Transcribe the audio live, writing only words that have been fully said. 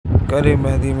Karim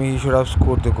Adeyemi, he should have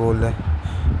scored the goal there.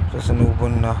 Just an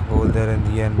open goal there in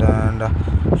the end, and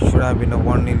should have been a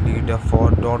 1-0 lead for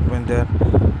Dortmund there.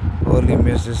 Early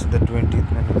misses the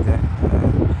 20th minute there.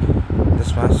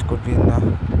 This match could be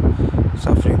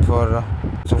suffering for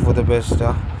the best.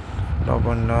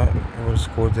 Dortmund will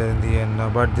score there in the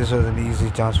end, but this was an easy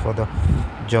chance for the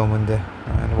German there,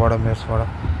 and what a miss! What a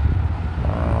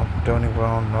turning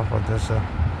around for this.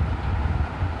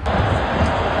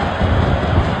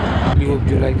 We hope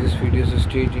you like this video, so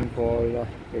stay tuned for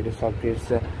latest updates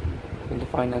in the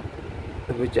final,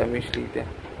 which I'm usually there.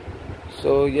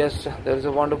 So yes, there is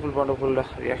a wonderful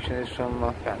reaction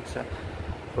from fans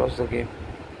across the game.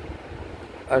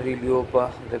 I really hope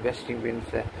the best team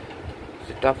wins.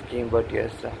 It's a tough game, but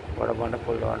yes, what a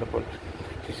wonderful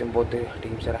season both the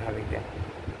teams are having there.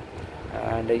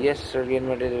 And yes, Real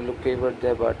Madrid will look favored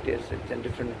there, but yes, it's a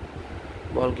different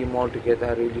ball game altogether.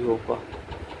 I really hope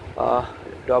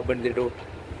Dortmund, they don't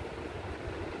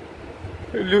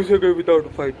lose a game without a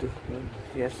fight.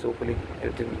 Yes, hopefully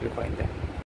everything will be fine there.